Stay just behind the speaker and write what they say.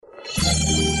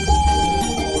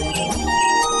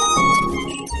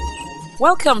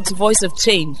Welcome to Voice of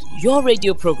Change, your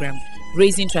radio program,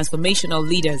 raising transformational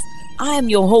leaders. I am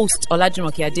your host,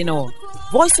 Olajumoke Adenawo.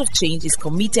 Voice of Change is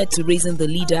committed to raising the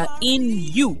leader in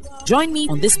you. Join me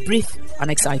on this brief and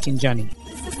exciting journey.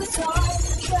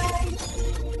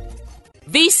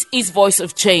 This is Voice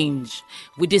of Change.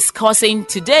 We're discussing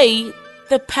today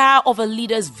the power of a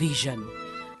leader's vision.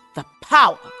 The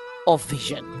power of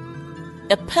vision.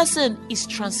 A person is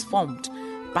transformed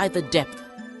by the depth,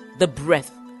 the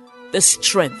breadth, the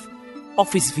strength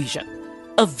of his vision.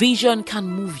 A vision can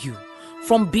move you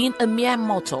from being a mere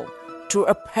mortal to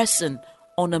a person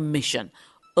on a mission,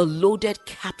 a loaded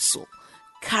capsule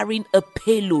carrying a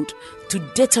payload to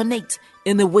detonate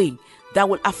in a way that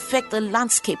will affect the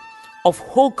landscape of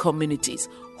whole communities,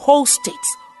 whole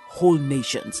states, whole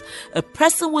nations. A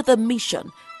person with a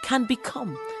mission can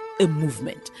become a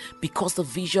movement because the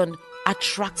vision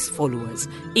attracts followers,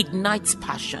 ignites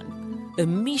passion. A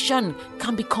mission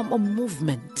can become a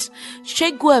movement.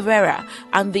 Che Guevara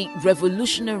and the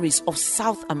revolutionaries of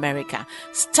South America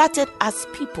started as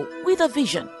people with a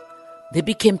vision. They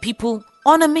became people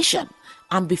on a mission.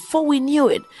 And before we knew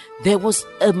it, there was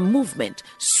a movement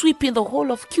sweeping the whole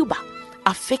of Cuba,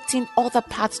 affecting other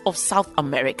parts of South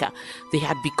America. They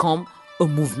had become a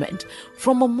movement.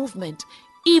 From a movement,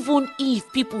 even if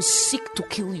people seek to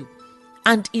kill you,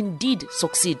 and indeed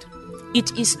succeed,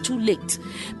 it is too late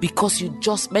because you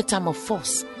just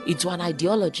metamorphose into an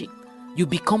ideology. You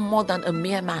become more than a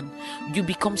mere man. You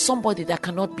become somebody that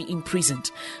cannot be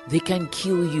imprisoned. They can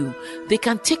kill you. They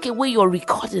can take away your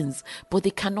recordings, but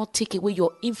they cannot take away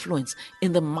your influence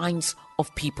in the minds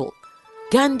of people.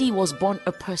 Gandhi was born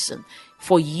a person.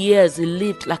 For years, he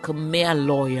lived like a mere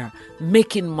lawyer,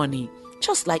 making money,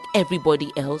 just like everybody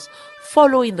else,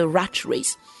 following the rat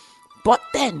race. But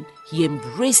then he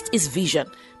embraced his vision,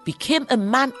 became a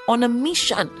man on a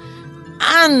mission,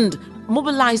 and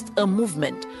mobilized a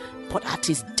movement. But at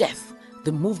his death,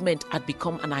 the movement had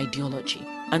become an ideology.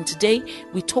 And today,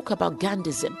 we talk about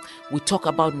Gandhism. We talk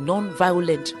about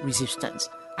non-violent resistance.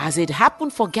 As it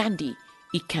happened for Gandhi,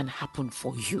 it can happen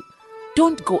for you.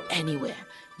 Don't go anywhere.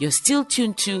 You're still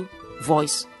tuned to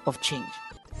Voice of Change.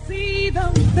 See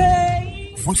them face.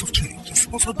 Voice of Change is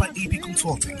sponsored by AB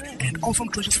Consulting and Awesome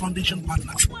Treasures Foundation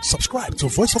partners. Subscribe to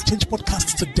Voice of Change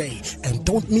podcast today and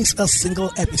don't miss a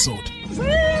single episode.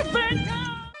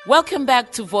 Welcome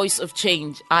back to Voice of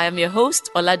Change. I am your host,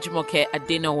 Olajumoke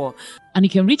Adenawo. And you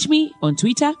can reach me on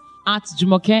Twitter at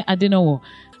Jumoke Adenawo.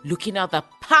 Looking at the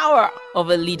power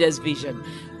of a leader's vision.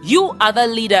 You are the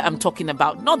leader I'm talking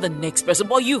about, not the next person,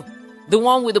 but you. The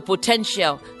one with the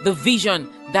potential, the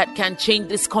vision that can change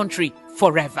this country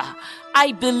forever.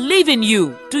 I believe in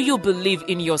you. Do you believe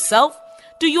in yourself?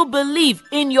 Do you believe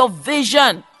in your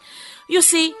vision? You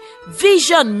see,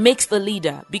 vision makes the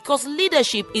leader because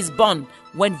leadership is born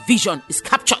when vision is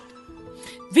captured.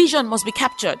 Vision must be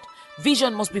captured.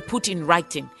 Vision must be put in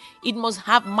writing. It must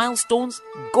have milestones,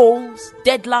 goals,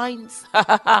 deadlines.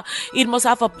 It must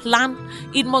have a plan.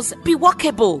 It must be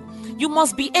workable. You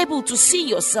must be able to see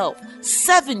yourself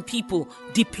serving people,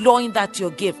 deploying that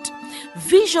your gift.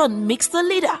 Vision makes the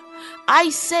leader. I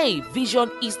say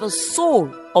vision is the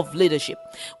soul of leadership.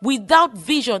 Without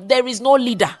vision, there is no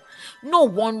leader. No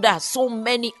wonder so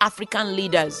many African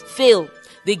leaders fail.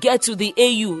 They get to the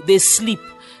AU, they sleep.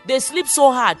 They sleep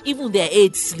so hard, even their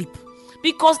aides sleep.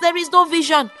 Because there is no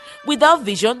vision. Without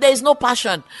vision, there is no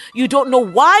passion. You don't know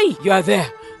why you are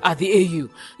there at the AU.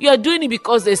 You are doing it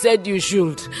because they said you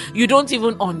should. You don't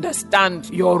even understand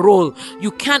your role.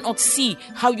 You cannot see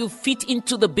how you fit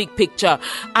into the big picture.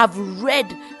 I've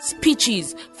read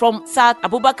speeches from Sir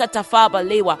Abubakar Tafawa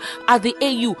Balewa at the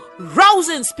AU,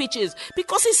 rousing speeches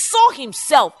because he saw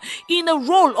himself in a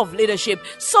role of leadership,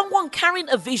 someone carrying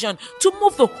a vision to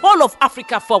move the whole of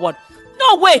Africa forward.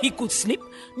 No way he could sleep.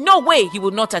 No way he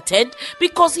would not attend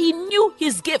because he knew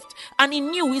his gift and he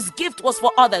knew his gift was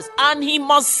for others and he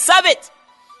must serve it.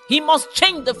 He must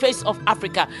change the face of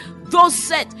Africa. Those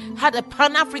set had a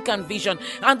Pan-African vision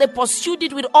and they pursued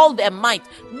it with all their might.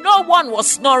 No one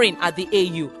was snoring at the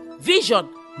AU. Vision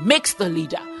makes the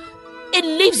leader. It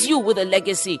leaves you with a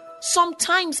legacy.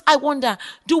 Sometimes I wonder,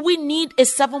 do we need a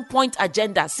 7-point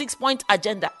agenda, 6-point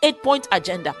agenda, 8-point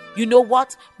agenda? You know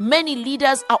what? Many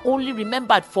leaders are only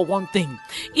remembered for one thing.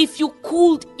 If you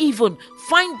could even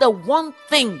find the one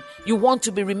thing you want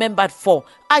to be remembered for.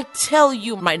 I tell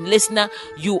you, my listener,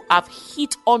 you have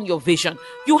hit on your vision.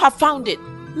 You have found it.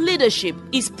 Leadership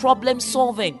is problem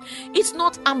solving. It's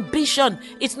not ambition.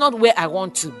 It's not where I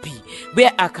want to be,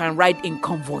 where I can ride in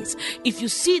convoys. If you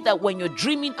see that when you're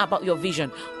dreaming about your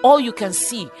vision, all you can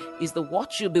see is the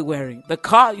watch you'll be wearing, the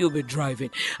car you'll be driving,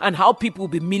 and how people will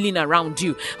be milling around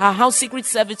you, how Secret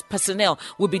Service personnel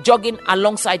will be jogging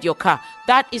alongside your car.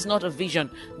 That is not a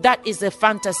vision. That is a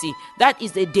fantasy. That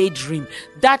is a daydream.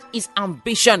 That is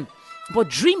ambition. But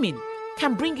dreaming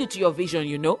can bring you to your vision,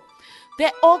 you know. There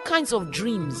are all kinds of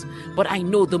dreams, but I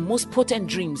know the most potent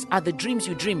dreams are the dreams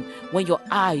you dream when your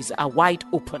eyes are wide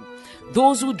open.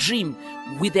 Those who dream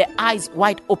with their eyes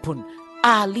wide open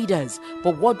are leaders.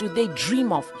 But what do they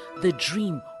dream of? The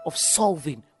dream of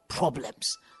solving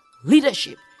problems.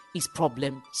 Leadership is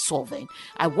problem solving.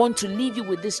 I want to leave you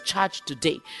with this charge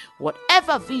today.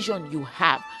 Whatever vision you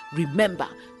have, remember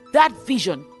that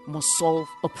vision must solve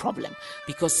a problem,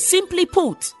 because simply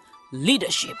put,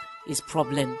 leadership is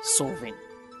problem solving.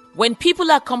 When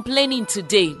people are complaining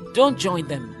today, don't join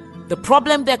them. The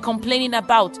problem they're complaining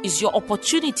about is your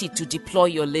opportunity to deploy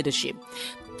your leadership.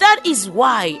 That is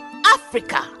why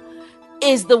Africa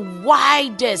is the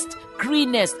widest,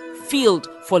 greenest field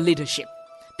for leadership,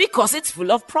 because it's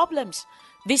full of problems.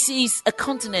 This is a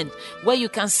continent where you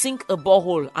can sink a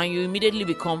borehole and you immediately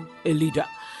become a leader.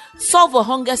 Solve a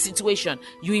hunger situation,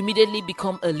 you immediately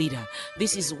become a leader.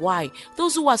 This is why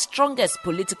those who are strongest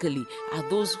politically are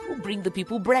those who bring the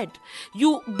people bread.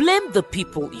 You blame the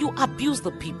people, you abuse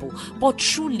the people, but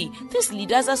truly, these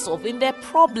leaders are solving their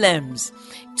problems.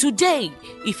 Today,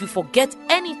 if you forget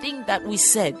anything that we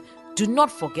said, do not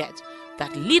forget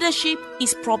that leadership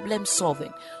is problem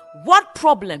solving. What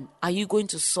problem are you going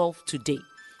to solve today?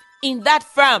 In that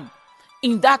firm,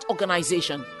 in that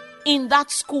organization, in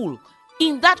that school,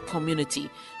 in that community.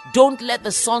 Don't let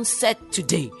the sun set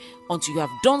today until you have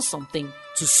done something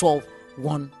to solve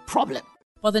one problem.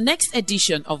 For the next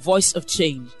edition of Voice of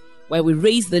Change, where we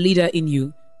raise the leader in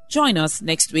you, join us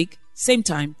next week, same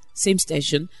time, same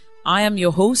station. I am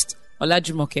your host,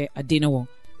 Olajumoke Adenawo.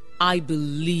 I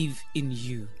believe in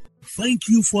you. Thank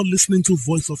you for listening to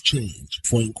Voice of Change.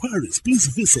 For inquiries, please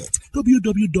visit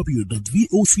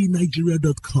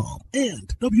www.vocnigeria.com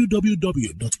and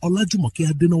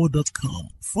www.olajumokeadenawo.com.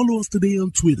 Follow us today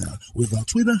on Twitter with our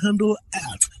Twitter handle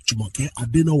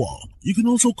 @JumokeAdenawo. You can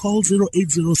also call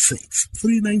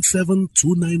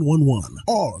 0806-397-2911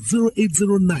 or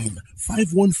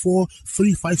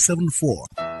 0809-514-3574.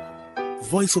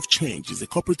 Voice of Change is a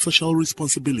corporate social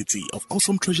responsibility of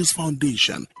Awesome Treasures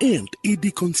Foundation and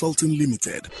AD Consulting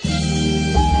Limited.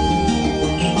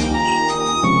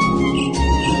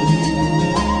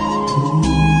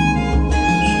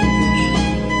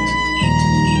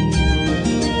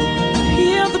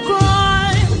 Hear the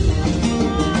cry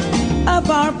of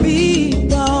our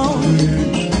people,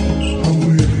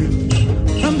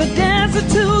 from the desert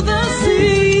to the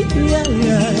sea, yeah,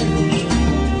 yeah.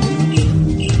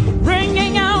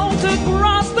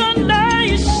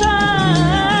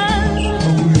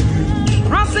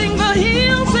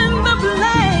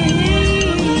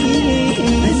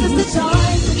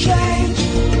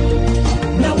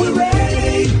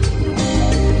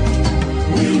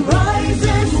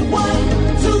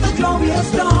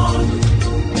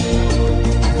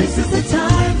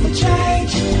 Time for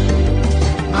change.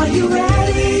 Are you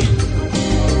ready?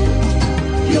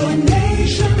 Your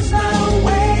nation's now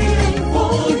waiting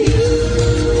for you.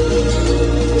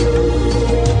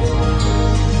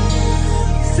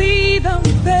 See the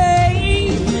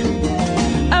pain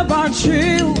of our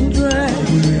children.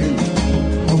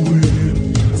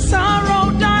 Sorrow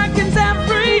darkens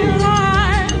every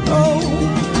heart. Oh.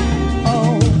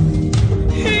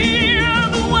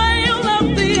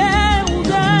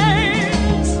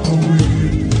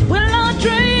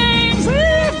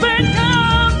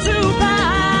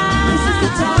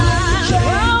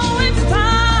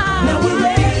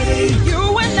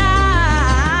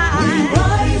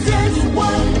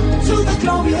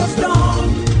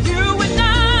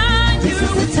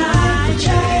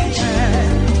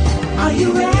 Are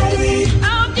you ready?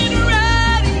 I'm getting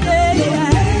ready. Yeah. Your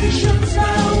nation's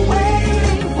now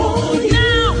waiting for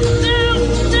you. Now.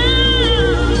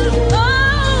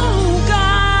 Oh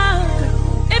God,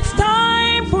 it's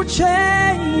time for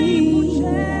change.